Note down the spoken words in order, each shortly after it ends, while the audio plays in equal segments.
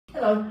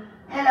Hello.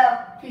 Hello.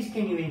 Please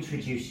can you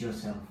introduce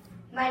yourself?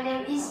 My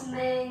name is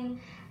Minh.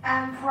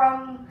 I'm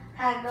from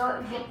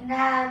Hanoi,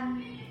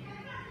 Vietnam.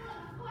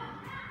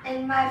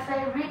 And my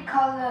favorite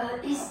color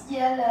is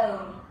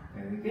yellow.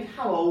 Very good.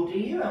 How old are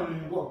you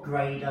and what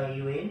grade are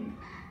you in?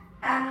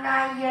 I'm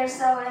 9 years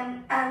old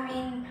and I'm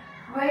in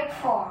grade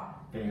 4.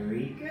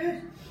 Very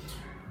good.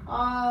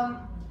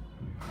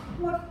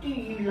 What do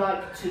you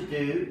like to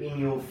do in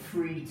your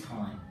free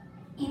time?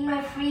 In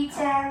my free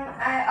time,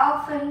 I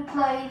often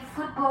play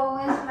football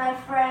with my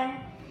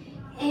friend.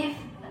 If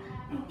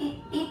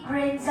it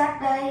rains that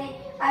day,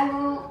 I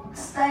will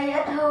stay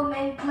at home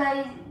and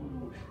play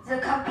the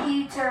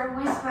computer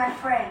with my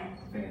friend.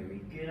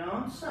 Very good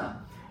answer.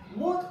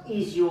 What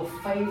is your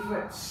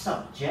favorite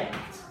subject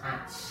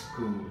at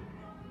school?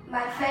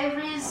 My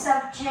favorite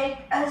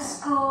subject at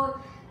school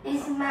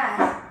is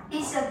math.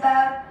 It's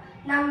about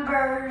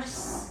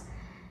numbers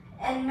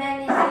and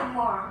many things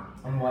more.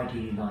 And why do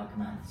you like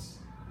maths?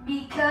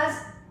 Because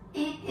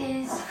it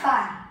is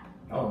fun.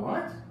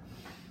 Alright.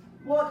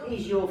 What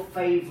is your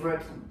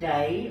favorite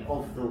day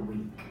of the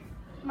week?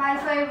 My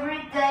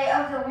favorite day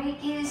of the week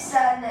is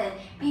Sunday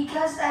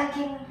because I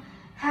can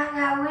hang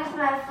out with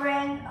my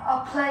friend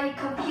or play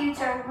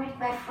computer with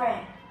my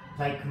friend.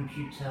 Play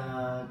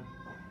computer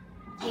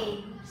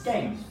Games.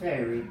 games.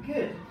 Very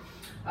good.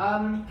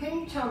 Can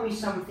you tell me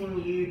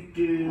something you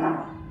do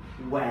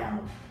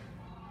well?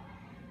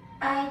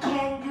 I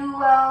can do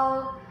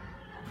well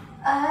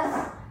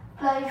as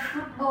play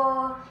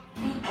football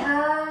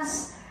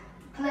because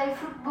play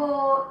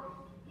football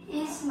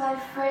is my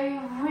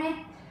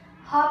favorite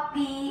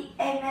hobby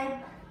and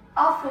I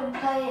often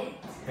play it.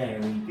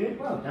 Very good,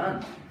 well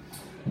done.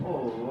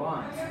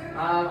 Alright,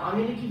 I'm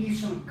going to give you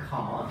some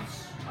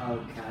cards,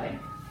 okay.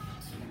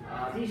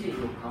 These are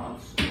your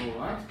cards,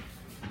 alright.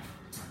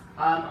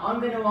 I'm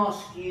going to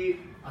ask you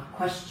a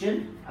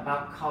question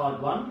about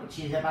card 1, which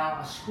is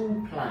about a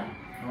school play,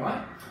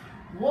 alright.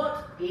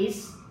 What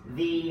is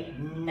the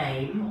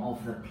name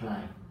of the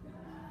play?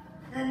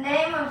 The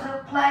name of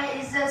the play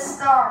is The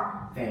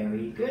Storm.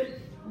 Very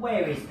good.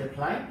 Where is the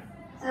play?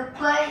 The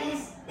play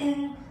is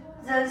in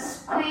the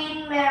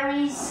Queen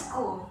Mary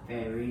School.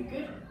 Very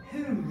good.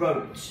 Who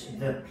wrote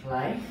the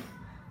play?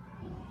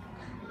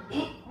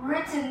 It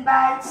written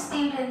by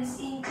students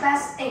in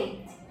class 8.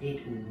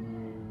 It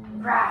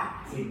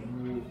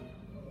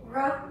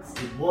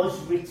was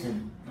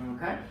written.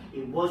 Okay.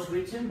 It was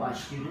written by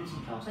students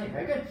in class 8.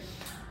 Very good.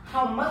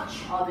 How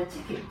much are the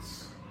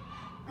tickets?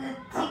 The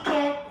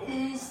ticket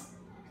is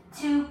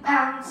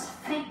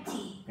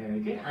 £2.50. Very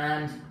good.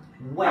 And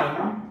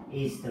when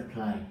is the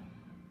play?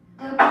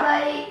 The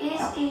play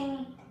is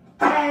in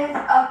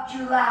 10th of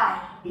July.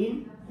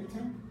 In the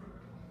 10th?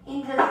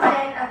 In the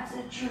 10th of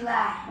the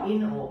July.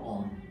 In or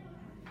on?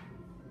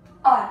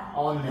 On.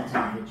 On the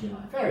 10th of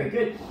July. Very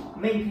good.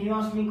 Minh, can you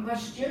ask me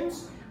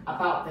questions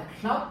about the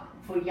club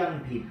for young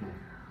people?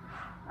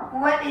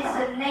 What is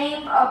the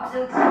name of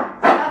the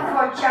club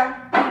for young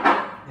people?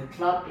 The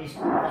club is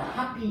the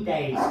Happy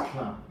Days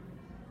Club.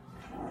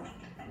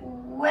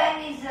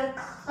 When is the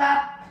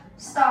club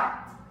start?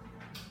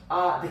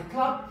 The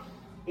club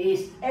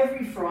is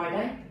every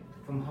Friday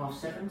from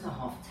 7:30 to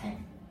 10:30.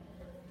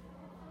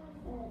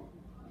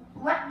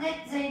 What did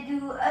they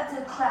do at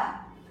the club?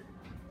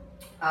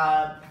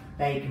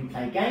 They can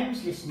play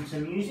games, listen to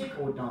music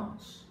or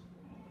dance.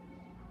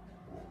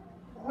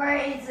 Where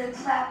is the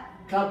club?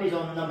 Club is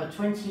on number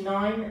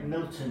 29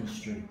 Milton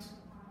Street.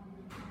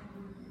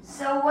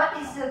 So what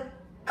is the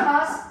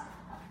cost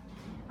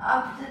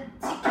of the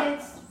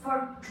tickets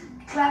for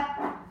club?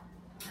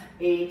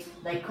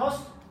 They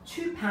cost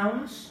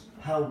 £2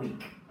 per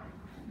week.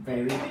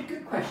 Very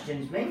good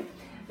questions, Minh.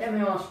 Let me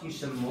ask you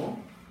some more.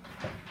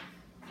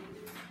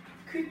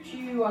 Could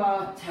you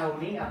tell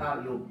me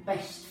about your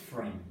best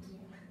friend?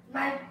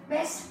 My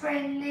best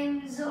friend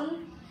named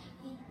Zung.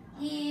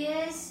 He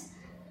is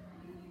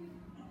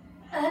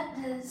at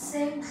the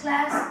same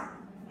class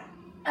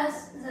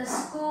as the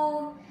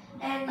school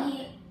and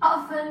he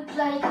often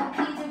plays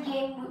computer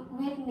game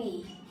with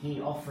me.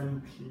 He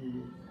often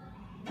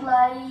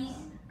Plays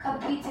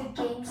computer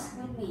games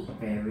with me.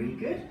 Very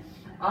good.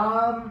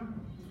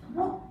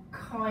 What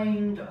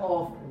kind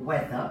of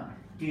weather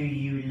do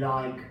you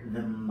like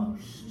the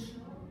most?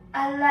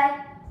 I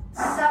like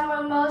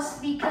summer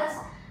most because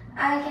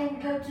I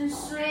can go to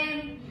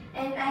swim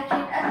and I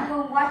can at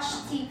home watch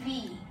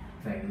TV.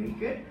 Very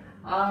good.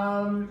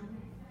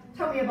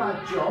 Tell me about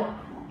a job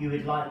you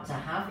would like to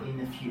have in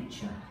the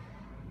future.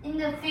 In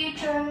the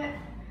future,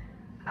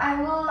 I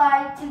would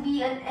like to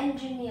be an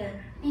engineer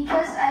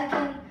because I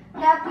can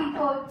help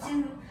people to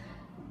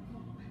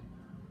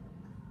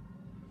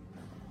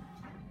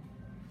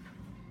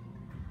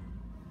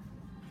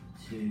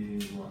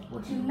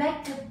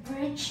make the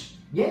bridge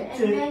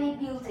and many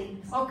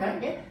buildings. Okay,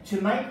 yeah.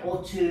 To make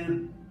or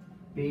to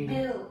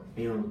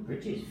build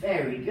bridges.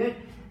 Very good.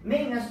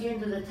 Minh, that's the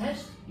end of the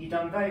test. You've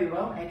done very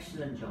well.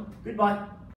 Excellent job. Goodbye.